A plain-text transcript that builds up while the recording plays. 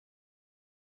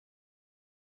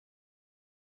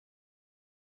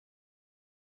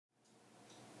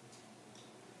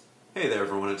Hey there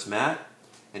everyone, it's Matt,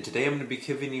 and today I'm going to be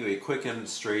giving you a quick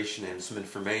demonstration and some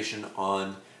information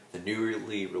on the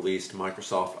newly released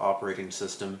Microsoft operating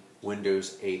system,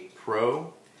 Windows 8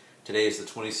 Pro. Today is the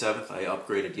 27th, I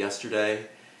upgraded yesterday,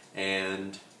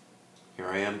 and here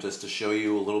I am just to show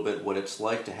you a little bit what it's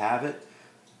like to have it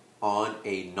on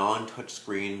a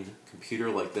non-touchscreen computer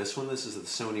like this one. This is the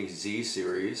Sony Z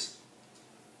series,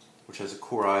 which has a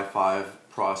Core i5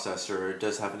 processor. It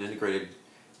does have an integrated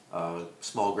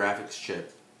small graphics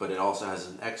chip, but it also has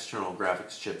an external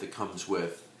graphics chip that comes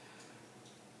with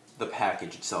the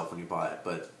package itself when you buy it.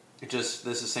 But this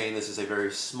is saying this is a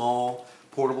very small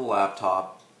portable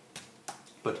laptop,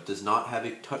 but it does not have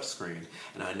a touchscreen.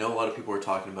 And I know a lot of people are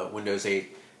talking about Windows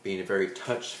 8 being a very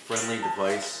touch-friendly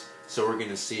device, so we're going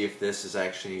to see if this is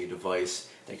actually a device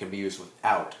that can be used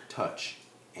without touch.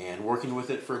 And working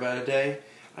with it for about a day,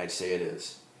 I'd say it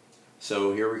is.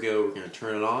 So here we go, we're going to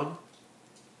turn it on.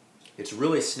 It's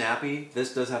really snappy.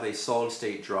 This does have a solid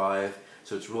state drive,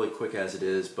 so it's really quick as it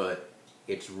is, but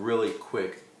it's really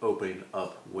quick opening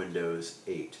up Windows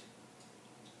 8.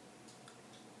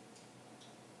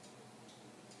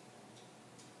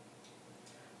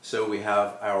 So we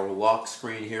have our lock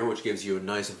screen here, which gives you a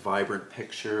nice vibrant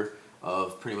picture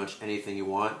of pretty much anything you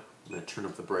want. I'm going to turn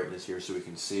up the brightness here so we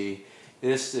can see.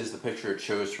 This is the picture it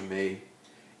chose for me.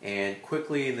 And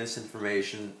quickly in this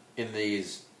information, in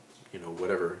these,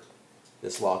 whatever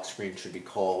this lock screen should be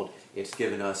called, it's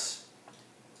given us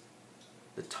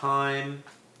the time,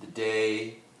 the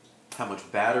day, how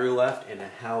much battery left, and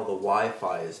how the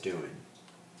Wi-Fi is doing.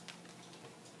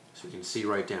 So you can see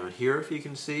right down here, if you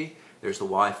can see, there's the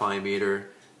Wi-Fi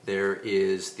meter, there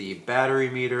is the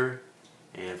battery meter,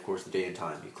 and of course the day and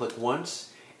time. You click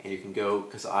once, and you can go,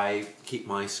 because I keep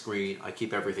my screen, I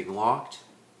keep everything locked.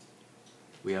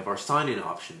 We have our sign-in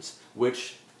options,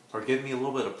 which are giving me a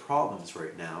little bit of problems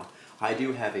right now. I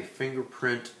do have a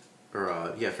fingerprint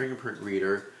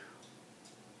reader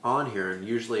on here, and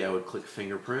usually I would click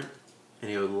fingerprint, and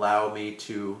it would allow me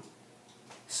to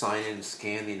sign in and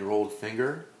scan the enrolled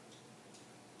finger.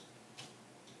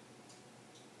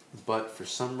 But for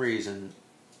some reason,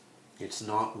 it's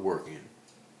not working.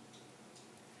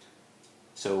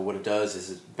 So what it does is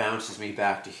it bounces me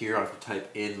back to here. I have to type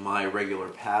in my regular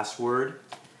password,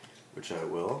 which I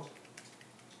will.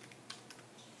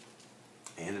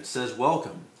 And it says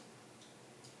welcome.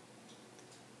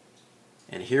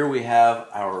 And here we have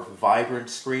our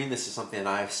vibrant screen. This is something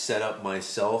I've set up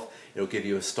myself. It'll give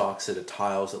you a stock set of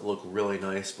tiles that look really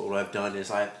nice, but what I've done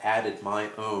is I've added my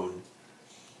own.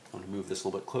 I'm going to move this a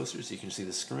little bit closer so you can see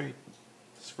the screen.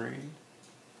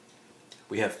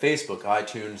 We have Facebook,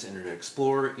 iTunes, Internet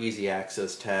Explorer, easy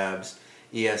access tabs,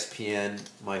 ESPN,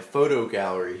 my photo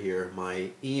gallery here,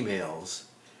 my emails,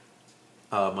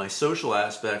 my social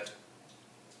aspect,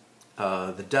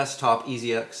 the desktop,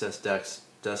 easy access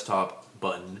desktop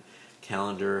button,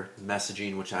 calendar,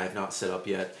 messaging, which I have not set up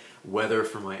yet, weather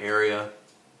for my area. I'm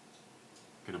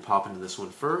going to pop into this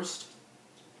one first.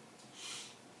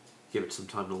 Give it some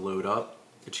time to load up.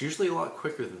 It's usually a lot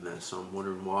quicker than this, so I'm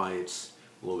wondering why it's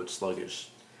a little bit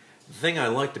sluggish. The thing I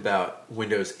liked about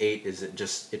Windows 8 is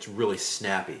it's really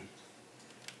snappy.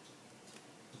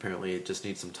 Apparently it just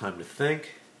needs some time to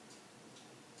think.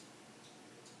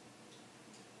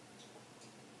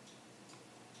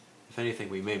 If anything,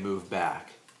 we may move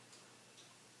back,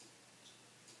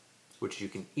 which you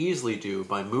can easily do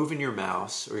by moving your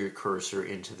mouse or your cursor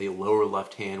into the lower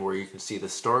left hand where you can see the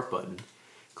start button.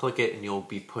 Click it and you'll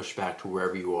be pushed back to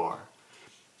wherever you are.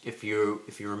 If you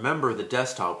remember the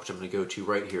desktop, which I'm going to go to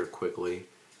right here quickly,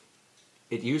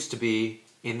 it used to be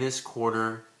in this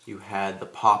corner you had the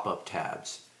pop-up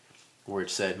tabs where it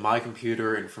said my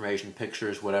computer, information,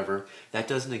 pictures, whatever. That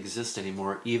doesn't exist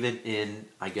anymore, even in,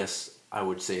 I guess I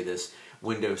would say this,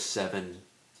 Windows 7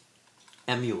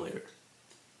 Emulator.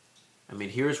 I mean,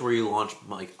 here's where you launch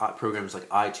programs like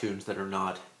iTunes that are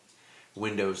not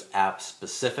Windows app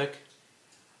specific,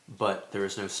 but there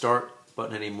is no start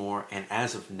button anymore, and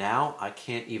as of now I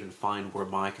can't even find where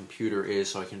my computer is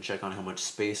so I can check on how much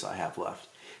space I have left.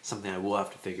 Something I will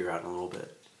have to figure out in a little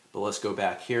bit. But let's go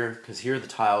back here, because here are the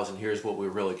tiles and here's what we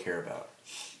really care about.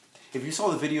 If you saw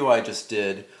the video I just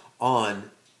did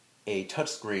on a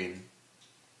touchscreen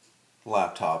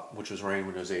laptop, which was running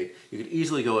Windows 8, you could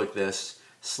easily go like this,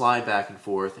 slide back and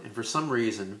forth, and for some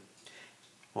reason,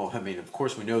 well, I mean, of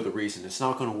course we know the reason, it's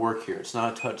not going to work here. It's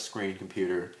not a touchscreen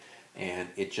computer, and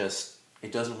it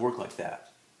doesn't work like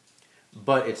that.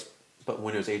 But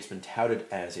Windows 8's been touted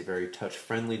as a very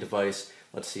touch-friendly device.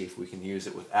 Let's see if we can use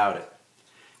it without it.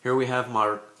 Here we have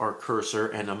our cursor,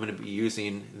 and I'm going to be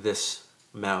using this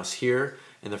mouse here.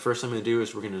 And the first thing I'm going to do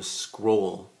is we're going to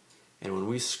scroll And when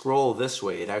we scroll this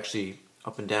way, it actually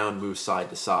up and down moves side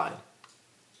to side.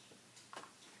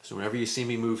 So whenever you see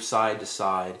me move side to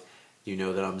side, you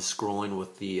know that I'm scrolling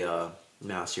with the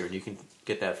mouse here, and you can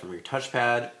get that from your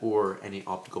touchpad or any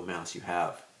optical mouse you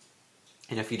have.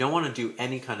 And if you don't want to do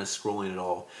any kind of scrolling at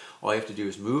all you have to do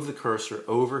is move the cursor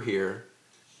over here,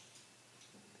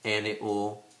 and it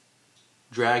will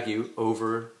drag you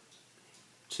over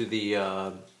to the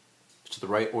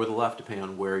right or the left, depending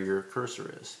on where your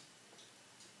cursor is.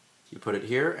 You put it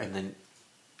here, and then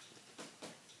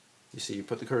you see you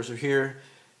put the cursor here,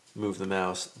 move the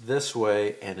mouse this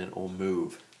way, and it will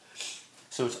move.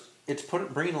 So it's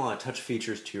bringing a lot of touch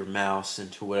features to your mouse and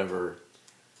to whatever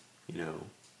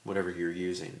you're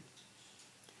using.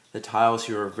 The tiles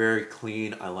here are very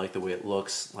clean. I like the way it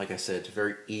looks. Like I said, it's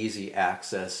very easy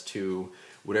access to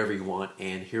whatever you want.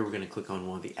 And here we're going to click on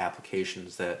one of the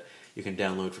applications that you can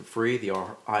download for free, the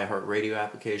iHeartRadio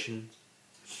application,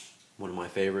 one of my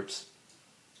favorites.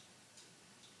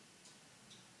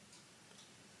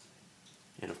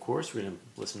 And of course, we're going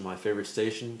to listen to my favorite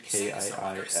station,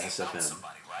 KIISFM.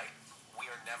 We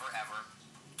are never ever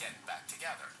getting back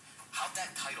together. How'd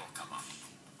that title come up?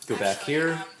 Go back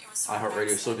here. iHeartRadio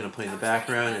is still going to play in the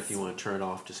background. If you want to turn it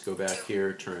off, just go back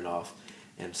here, turn it off,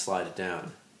 and slide it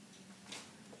down.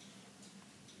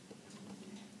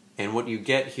 And what you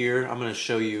get here, I'm going to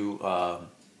show you,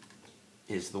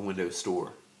 is the Windows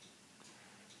Store,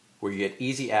 where you get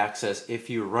easy access. If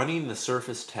you're running the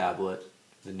Surface tablet,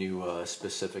 the new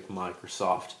specific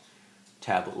Microsoft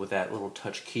tablet with that little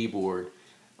touch keyboard,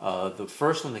 the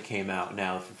first one that came out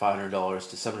now for $500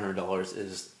 to $700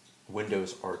 is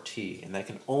Windows RT, and that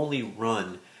can only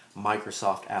run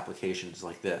Microsoft applications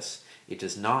like this. It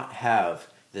does not have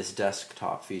this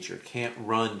desktop feature. It can't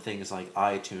run things like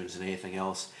iTunes and anything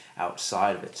else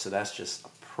outside of it. So that's just a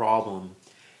problem,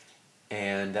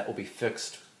 and that will be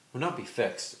fixed. Well, not be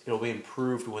fixed. It'll be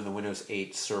improved when the Windows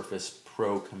 8 Surface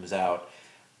Pro comes out,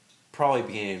 probably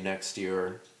beginning of next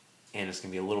year, and it's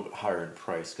going to be a little bit higher in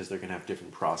price because they're going to have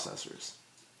different processors.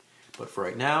 But for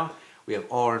right now, we have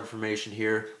all our information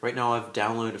here. Right now I've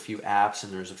downloaded a few apps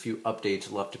and there's a few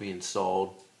updates left to be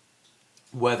installed.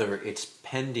 Whether it's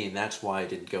pending, that's why it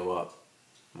didn't go up.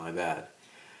 My bad.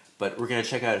 But we're going to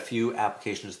check out a few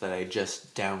applications that I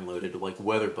just downloaded, like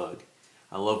WeatherBug.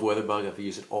 I love WeatherBug. I've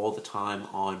used it all the time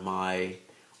on my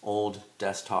old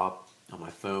desktop, on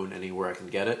my phone, anywhere I can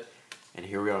get it. And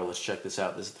here we are. Let's check this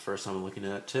out. This is the first time I'm looking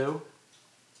at it too.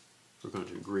 We're going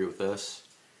to agree with this.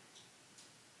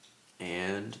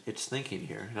 And it's thinking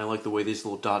here. And I like the way these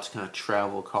little dots kind of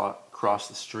travel across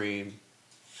the stream.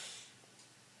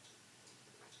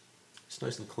 It's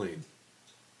nice and clean.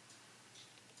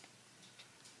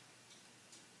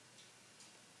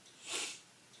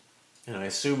 And I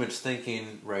assume it's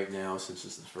thinking right now since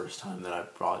it's the first time that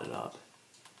I've brought it up.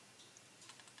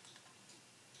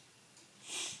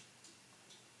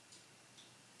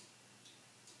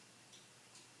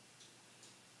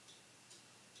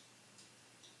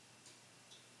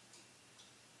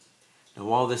 Now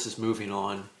while this is moving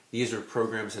on, these are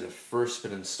programs that have first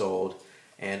been installed,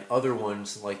 and other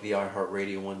ones like the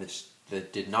iHeartRadio one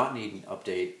that did not need an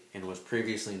update and was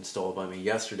previously installed by me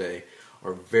yesterday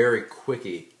are very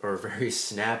very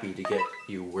snappy to get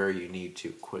you where you need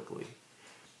to quickly.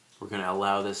 We're going to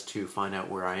allow this to find out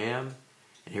where I am,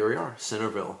 and here we are,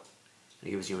 Centreville. It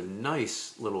gives you a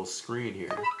nice little screen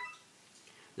here.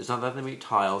 There's not that many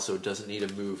tiles, so it doesn't need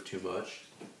to move too much.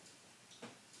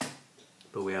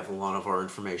 But we have a lot of our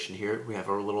information here. We have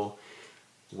our little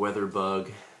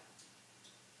WeatherBug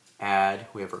ad.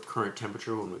 We have our current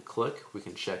temperature. When we click, we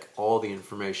can check all the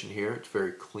information here. It's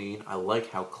very clean. I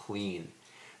like how clean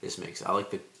this makes it. I like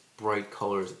the bright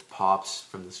colors that pops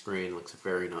from the screen. It looks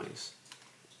very nice.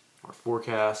 Our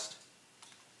forecast,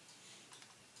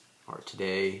 our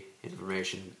today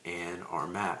information, and our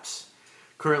maps.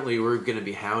 Currently, we're going to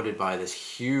be hounded by this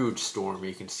huge storm.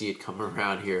 You can see it coming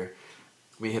around here.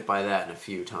 We hit by that in a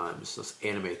few times. Let's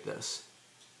animate this.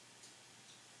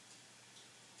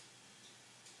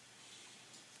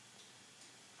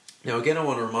 Now again, I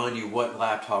want to remind you what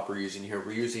laptop we're using here.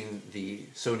 We're using the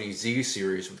Sony Z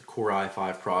series with the Core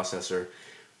i5 processor,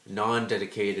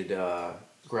 non-dedicated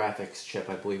graphics chip.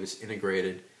 I believe it's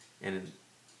integrated, and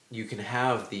you can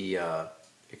have the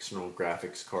external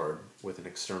graphics card with an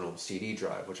external CD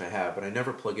drive, which I have, but I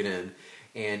never plug it in.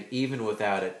 And even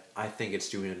without it, I think it's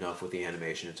doing enough with the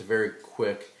animation. It's a very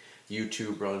quick.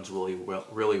 YouTube runs really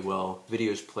well.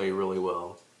 Videos play really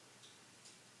well.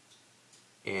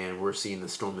 And we're seeing the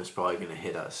storm that's probably going to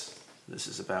hit us. This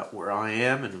is about where I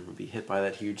am, and I'm going to be hit by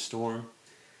that huge storm.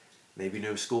 Maybe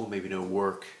no school, maybe no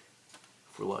work,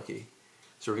 if we're lucky.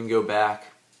 So we're going to go back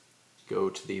go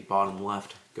to the bottom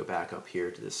left, go back up here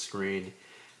to this screen.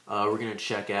 We're going to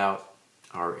check out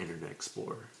our Internet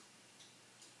Explorer.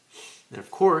 And of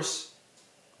course,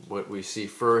 what we see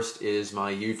first is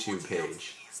my YouTube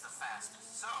page.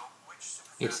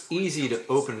 It's easy to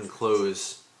open and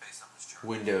close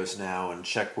Windows now and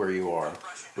check where you are.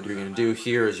 What you're going to do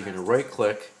here is you're going to right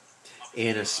click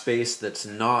in a space that's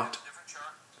not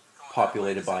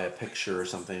populated by a picture or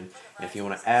something. And if you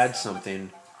want to add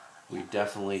something, we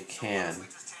definitely can.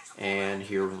 And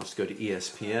here, let's go to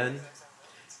ESPN.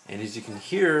 And as you can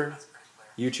hear,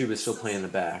 YouTube is still playing in the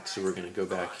back. So we're going to go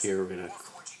back here. We're going to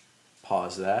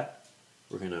pause that.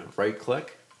 We're going to right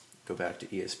click, go back to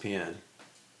ESPN.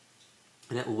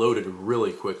 And it loaded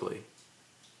really quickly.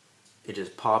 It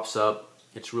just pops up.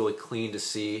 It's really clean to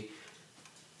see.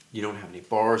 You don't have any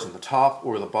bars on the top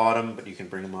or the bottom, but you can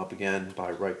bring them up again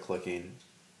by right-clicking,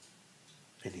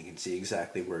 and you can see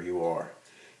exactly where you are.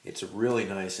 It's really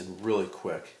nice and really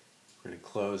quick. We're going to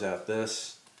close out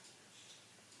this,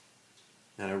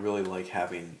 and I really like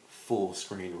having full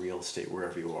screen real estate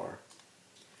wherever you are.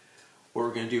 What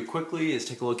we're going to do quickly is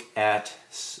take a look at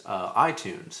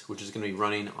iTunes, which is going to be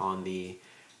running on the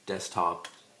desktop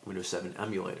Windows 7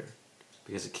 emulator,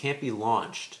 because it can't be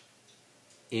launched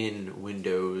in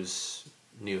Windows,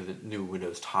 the new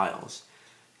Windows tiles.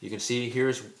 You can see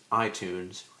here's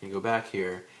iTunes. We can go back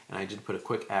here, and I did put a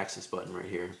quick access button right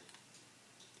here.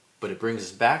 But it brings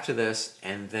us back to this,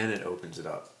 and then it opens it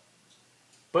up.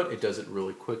 But it does it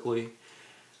really quickly.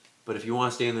 But if you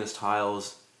want to stay in those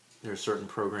tiles, there are certain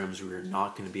programs where you're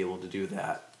not going to be able to do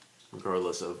that,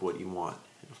 regardless of what you want.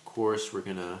 And of course, we're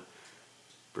going to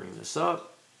bring this up.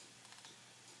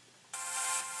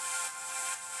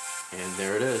 And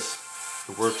there it is.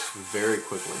 It works very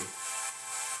quickly.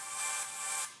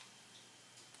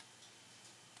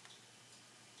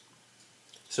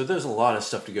 So there's a lot of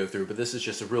stuff to go through, but this is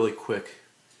just a really quick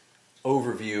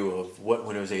overview of what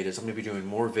Windows 8 is. I'm going to be doing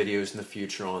more videos in the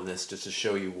future on this just to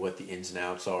show you what the ins and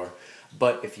outs are.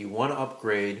 But if you want to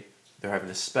upgrade, they're having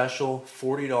a special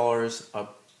 $40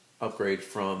 upgrade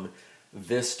from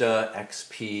Vista,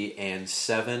 XP, and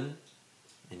 7.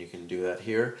 And you can do that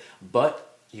here. But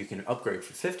you can upgrade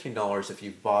for $15 if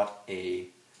you've bought a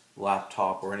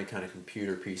laptop or any kind of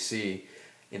computer PC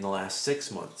in the last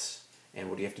 6 months. And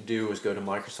what you have to do is go to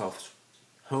Microsoft's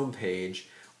homepage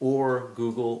or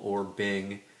Google or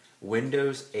Bing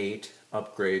Windows 8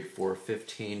 upgrade for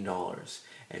 $15.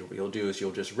 And what you'll do is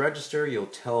you'll just register, you'll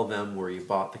tell them where you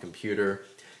bought the computer,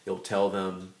 you'll tell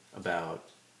them about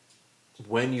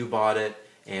when you bought it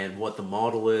and what the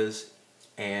model is,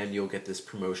 and you'll get this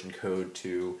promotion code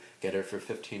to get it for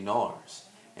 $15.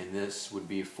 And this would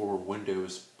be for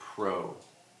Windows Pro,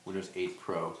 Windows 8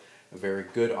 Pro, a very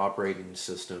good operating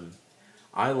system.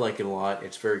 I like it a lot.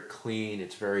 It's very clean,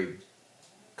 it's very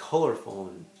colorful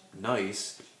and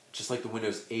nice, just like the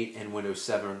Windows 8 and Windows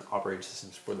 7 operating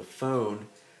systems for the phone.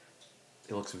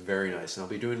 It looks very nice, and I'll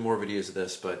be doing more videos of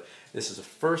this, but this is a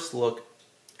first look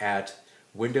at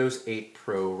Windows 8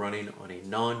 Pro running on a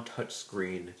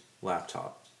non-touchscreen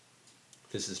laptop.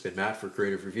 This has been Matt for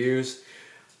Creative Reviews.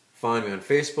 Find me on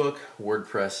Facebook,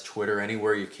 WordPress, Twitter,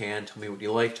 anywhere you can. Tell me what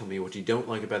you like, tell me what you don't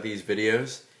like about these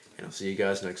videos, and I'll see you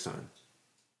guys next time.